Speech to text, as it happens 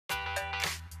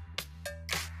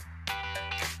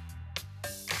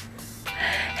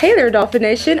Hey there, Dolphin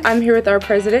Nation. I'm here with our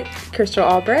president, Christal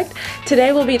Albrecht.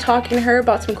 Today we'll be talking to her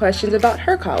about some questions about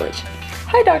her college.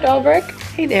 Hi, Dr. Albrecht.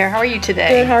 Hey there, how are you today?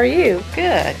 Good, how are you?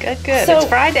 Good. So, it's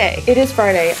Friday. It is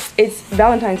Friday. It's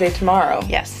Valentine's Day tomorrow.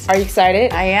 Yes. Are you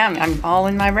excited? I am. I'm all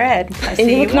in my red. I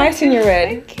And you look nice in your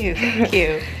red. Thank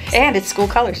you. And it's school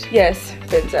colors. Yes,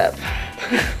 fins up.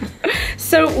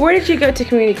 So, where did you go to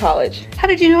community college? How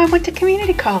did you know I went to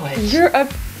community college? You're a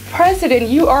president.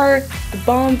 You are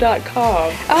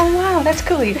thebomb.com. Oh, wow, that's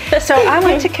cool. So I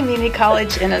went to community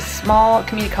college in a small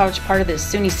community college part of the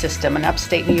SUNY system in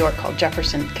upstate New York called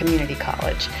Jefferson Community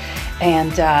College.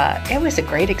 And it was a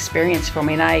great experience for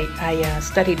me. And I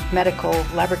studied medical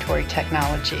laboratory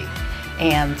technology.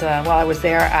 And while I was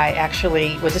there, I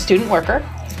actually was a student worker.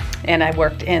 And I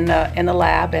worked in the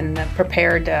lab and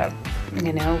prepared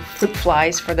fruit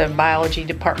flies for the biology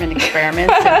department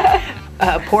experiments. And,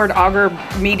 poured agar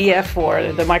media for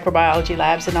the microbiology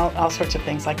labs and all sorts of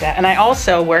things like that. And I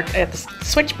also worked at the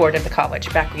switchboard of the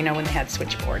college back, when they had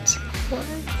switchboards.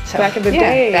 So, back in the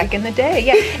day. Back in the day,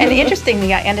 yeah. And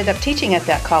interestingly, I ended up teaching at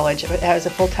that college.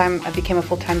 I became a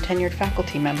full-time tenured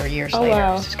faculty member years later.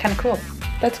 Wow. So it's kind of cool.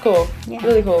 That's cool. Yeah.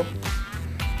 Really cool.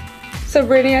 So,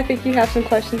 Brittany, I think you have some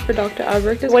questions for Dr.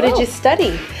 Albrecht as well. What did you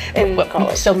study in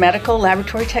college? So medical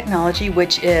laboratory technology,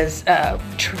 which is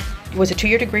was a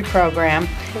 2-year degree program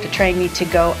to train me to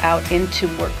go out into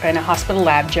work in a hospital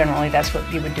lab. Generally, that's what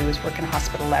you would do, is work in a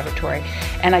hospital laboratory.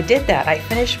 And I did that. I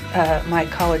finished my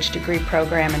college degree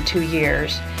program in 2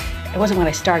 years. It wasn't when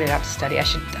I started out to study.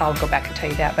 I'll go back and tell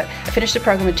you that. But I finished the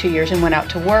program in 2 years and went out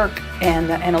to work in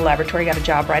a laboratory, got a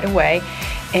job right away,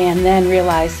 and then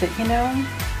realized that,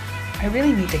 I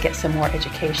really need to get some more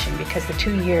education, because the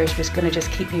 2 years was going to just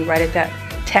keep me right at that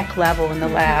tech level in the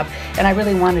lab, and I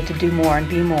really wanted to do more and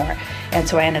be more, and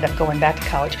so I ended up going back to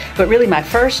college. But really, my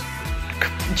first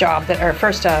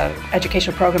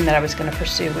educational program that I was going to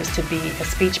pursue was to be a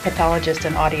speech pathologist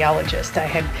and audiologist. I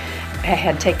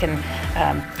had taken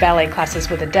ballet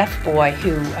classes with a deaf boy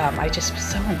who I just was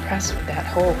so impressed with that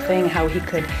whole thing, how he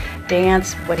could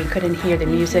dance, but he couldn't hear the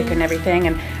music and everything.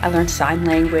 And I learned sign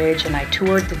language, and I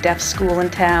toured the deaf school in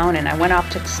town, and I went off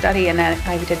to study, and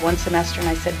I did 1 semester, and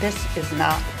I said, this is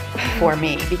not for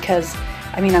me, because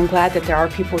I'm glad that there are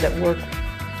people that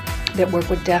work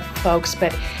with deaf folks,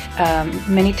 but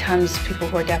many times people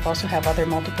who are deaf also have other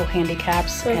multiple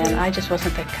handicaps, and I just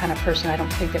wasn't the kind of person, I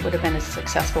don't think, that would have been as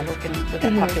successful working with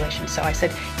that population. So I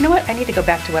said, you know what, I need to go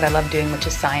back to what I love doing, which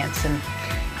is science, and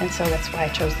so that's why I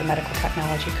chose the medical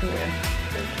technology career.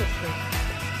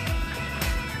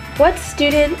 What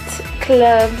student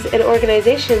clubs and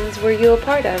organizations were you a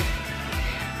part of?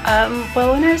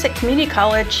 Well, when I was at community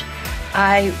college,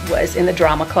 I was in the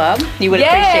drama club. You would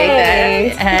appreciate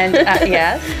that. And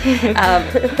yes,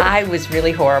 I was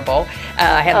really horrible.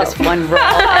 I had this one role.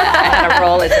 I had a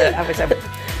role as I was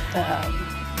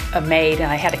a maid, and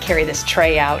I had to carry this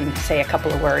tray out and say a couple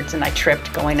of words, and I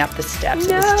tripped going up the steps.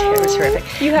 No. It was horrific.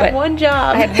 You had one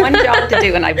job. I had one job to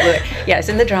do, and I blew it. Yeah, I was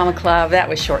in the drama club. That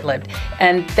was short-lived.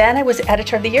 And then I was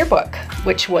editor of the yearbook,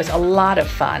 which was a lot of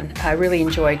fun. I really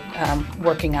enjoyed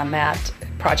working on that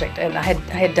project, and I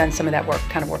had done some of that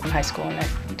kind of work in high school, and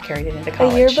I carried it into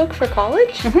college. A yearbook for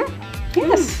college? Mm-hmm.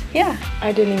 Yes, yeah.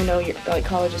 I didn't even know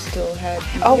colleges still had.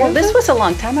 Oh, well, this was a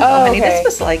long time ago, honey. Okay.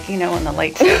 This was in the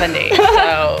late 70s.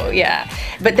 So, yeah.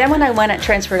 But then when I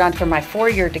transferred on for my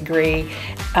 4-year degree,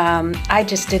 I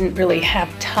just didn't really have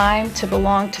time to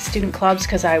belong to student clubs,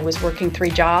 because I was working 3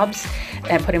 jobs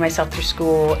and putting myself through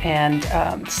school, and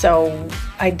so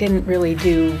I didn't really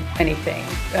do anything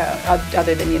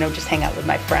other than just hang out with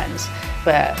my friends.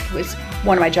 But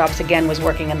one of my jobs again was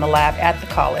working in the lab at the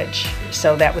college,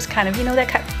 so that was kind of that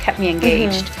kept me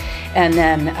engaged. And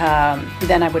then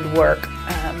I would work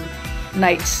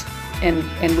nights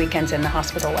and weekends in the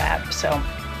hospital lab. So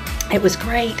it was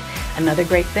great. Another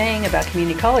great thing about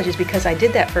community college is because I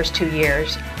did that first 2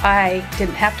 years, I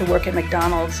didn't have to work at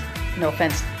McDonald's. No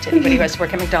offense to anybody who has to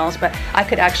work at McDonald's, but I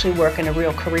could actually work in a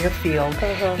real career field,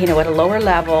 at a lower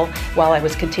level, while I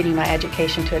was continuing my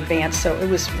education to advance. So it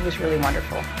was really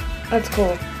wonderful. That's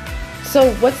cool.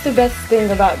 So what's the best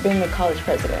thing about being a college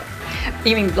president?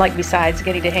 You mean besides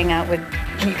getting to hang out with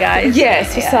you guys?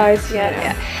 Yes, besides,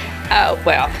 yeah. Oh,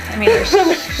 well, there's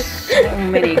so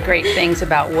many great things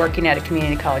about working at a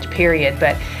community college, period,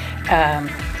 but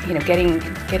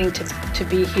getting to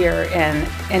be here and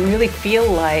really feel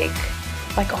like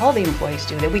all the employees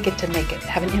do, that we get to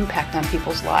have an impact on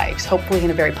people's lives, hopefully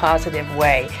in a very positive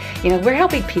way. We're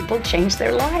helping people change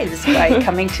their lives by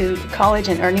coming to college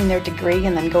and earning their degree,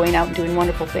 and then going out and doing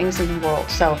wonderful things in the world.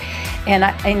 So, and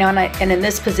in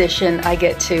this position, I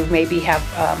get to maybe have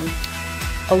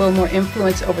a little more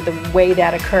influence over the way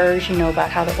that occurs, about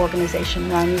how the organization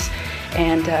runs,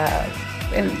 and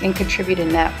contribute in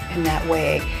that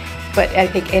way. But I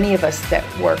think any of us that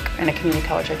work in a community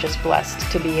college are just blessed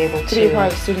to be able to be a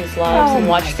part of students' lives and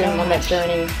watch them on that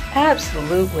journey.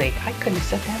 Absolutely. I couldn't have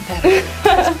said that better.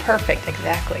 That's perfect,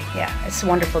 exactly. Yeah, it's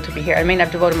wonderful to be here. I mean,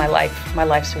 I've devoted my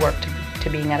life's work to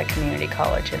being at a community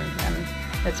college, and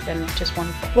it's been just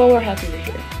wonderful. Well, we're happy you're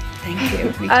here. Thank you.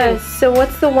 Me too. So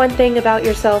what's the one thing about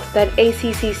yourself that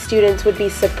ACC students would be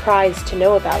surprised to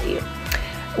know about you?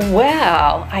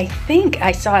 Well, I think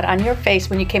I saw it on your face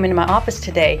when you came into my office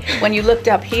today. When you looked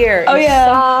up here, oh, you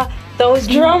saw those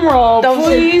drum roll,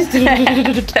 please. Those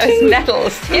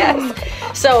medals. Yes.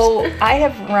 So I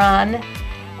have run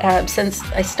since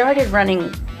I started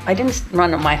running. I didn't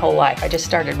run my whole life. I just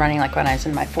started running like when I was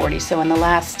in my 40s. So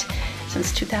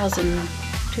since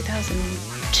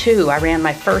 2002, I ran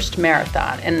my first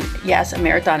marathon. And yes, a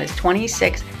marathon is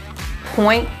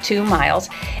 26.2 miles,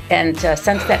 and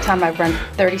since that time I've run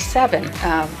 37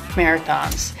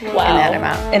 marathons in that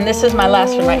amount. And this is my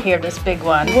last one right here, this big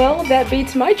one. Well, that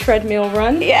beats my treadmill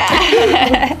run. Yeah.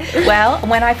 Well,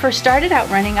 when I first started out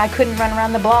running, I couldn't run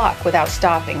around the block without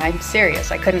stopping. I'm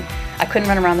serious. I couldn't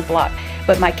run around the block.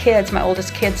 But my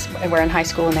oldest kids were in high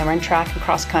school, and they were in track and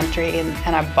cross country,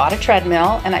 and I bought a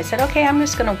treadmill, and I said, okay, I'm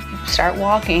just going to start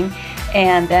walking.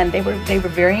 And then they were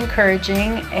very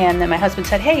encouraging, and then my husband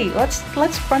said, hey, let's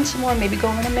run some more, maybe go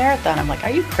run a marathon. I'm like, are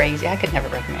you crazy? I could never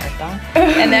run a marathon.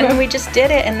 And then we just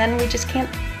did it, and then we just can't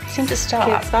seem to stop.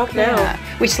 Can't stop now. Yeah.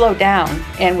 We slowed down,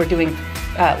 and we're doing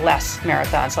less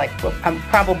marathons. Like, I'm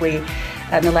probably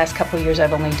in the last couple of years,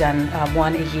 I've only done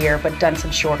one a year, but done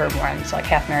some shorter ones, like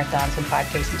half marathons and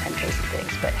 5Ks and 10Ks and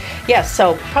things. But yeah,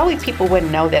 so probably people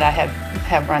wouldn't know that I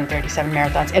have run 37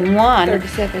 marathons, and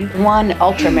one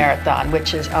ultra marathon,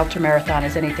 which is ultra marathon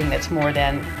is anything that's more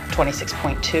than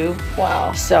 26.2.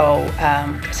 Wow. So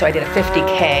I did a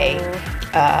 50K,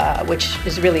 which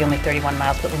is really only 31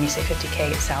 miles, but when you say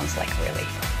 50K, it sounds like really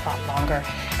a lot longer.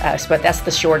 But that's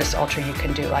the shortest ultra you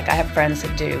can do. Like, I have friends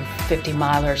that do 50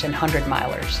 milers and 100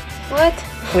 milers. What?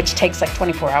 Which takes like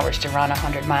 24 hours to run a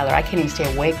 100 miler. I can't even stay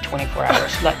awake 24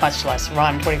 hours, much less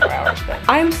run 24 hours. But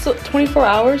I'm still 24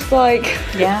 hours, like.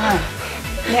 Yeah.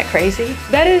 Isn't that crazy?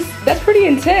 That's pretty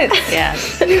intense.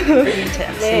 Yes. Pretty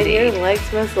intense. Man, indeed. your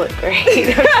legs must look great.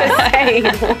 I'm just saying.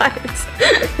 What?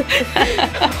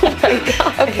 Oh my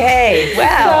God. Okay.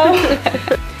 Wow. So,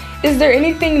 is there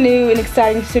anything new and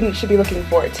exciting students should be looking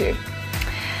forward to?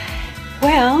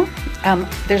 Well,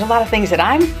 there's a lot of things that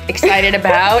I'm excited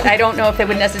about. I don't know if they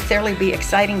would necessarily be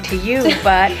exciting to you,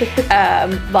 but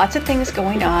lots of things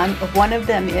going on. One of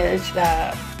them is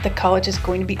the college is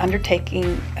going to be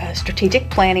undertaking a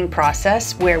strategic planning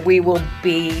process where we will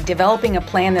be developing a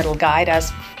plan that'll guide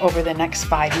us over the next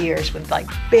 5 years with like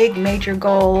big major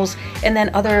goals, and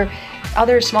then other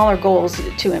smaller goals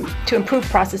to improve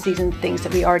processes and things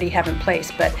that we already have in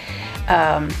place. But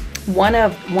one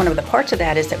of the parts of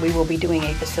that is that we will be doing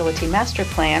a facility master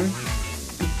plan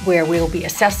where we'll be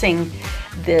assessing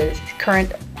the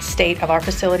current state of our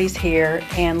facilities here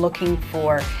and looking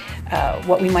for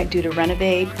what we might do to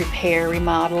renovate, repair,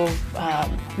 remodel,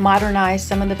 modernize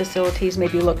some of the facilities,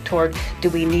 maybe look toward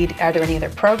are there any other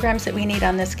programs that we need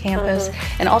on this campus?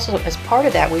 And also as part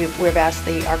of that, we will ask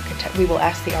the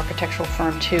architectural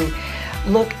firm to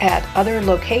look at other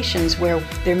locations where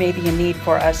there may be a need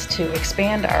for us to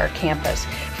expand our campus.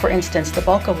 For instance, the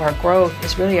bulk of our growth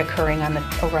is really occurring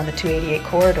over on the 288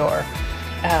 corridor,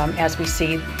 as we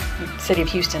see the city of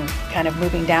Houston kind of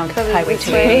moving down Highway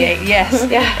 288. Yes.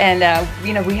 Yeah. And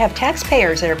we have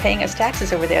taxpayers that are paying us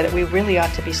taxes over there that we really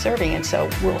ought to be serving, and so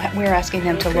we're asking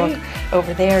them to look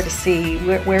over there to see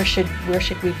where should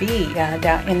we be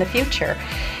down in the future.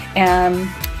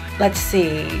 Let's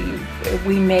see,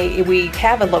 we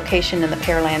have a location in the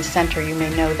Pearland Center, you may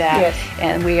know that, yes.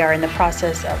 And we are in the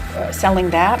process of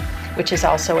selling that, which is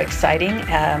also exciting.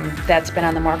 That's been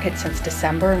on the market since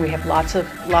December, and we have lots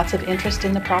of interest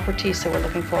in the property, so we're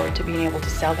looking forward to being able to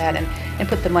sell that and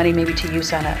put the money maybe to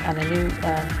use on a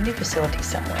new facility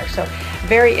somewhere. So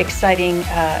very exciting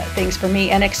things for me,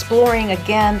 and exploring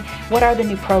again, what are the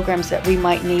new programs that we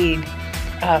might need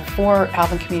for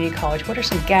Alvin Community College? What are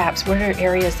some gaps? What are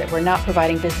areas that we're not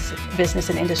providing business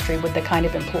and industry with the kind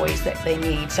of employees that they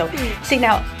need? So, see,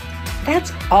 now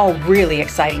that's all really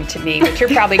exciting to me, but you're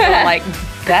probably going like,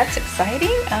 that's exciting?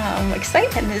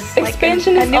 Excitement is like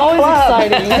expansion a is new always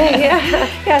club. exciting.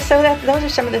 Yeah. So those are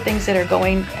some of the things that are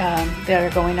going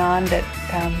on that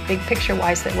big picture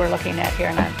wise that we're looking at here,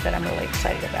 and that I'm really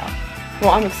excited about.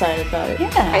 Well, I'm excited about it.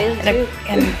 Yeah, I am too.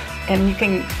 And And you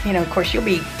can, of course, you'll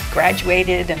be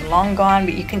graduated and long gone,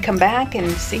 but you can come back and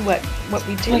see what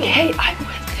we do. Like, hey, I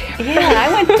went there. Yeah,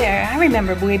 I went there. I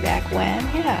remember way back when.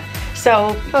 Yeah.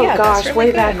 So, Oh yeah, gosh, that's really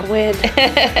way back good. when.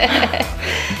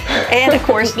 And of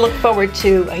course, look forward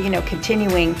to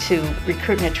continuing to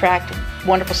recruit and attract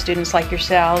wonderful students like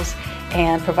yourselves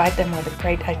and provide them with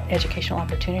great educational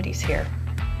opportunities here.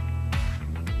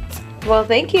 Well,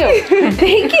 thank you.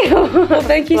 Thank you. Well,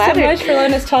 thank you so Flattered. much for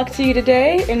letting us talk to you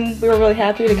today, and we were really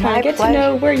happy to kind My of get pleasure. to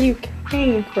know where you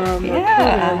came from. or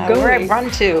Yeah, where where I you're run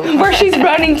to. going. Where she's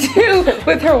running to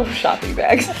with her shopping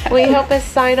bags. Will you help us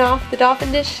sign off the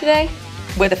Dolphin dish today?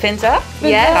 With the fins up?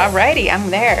 Yes. Alrighty, I'm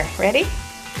there. Ready?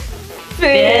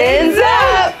 Fins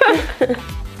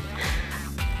up!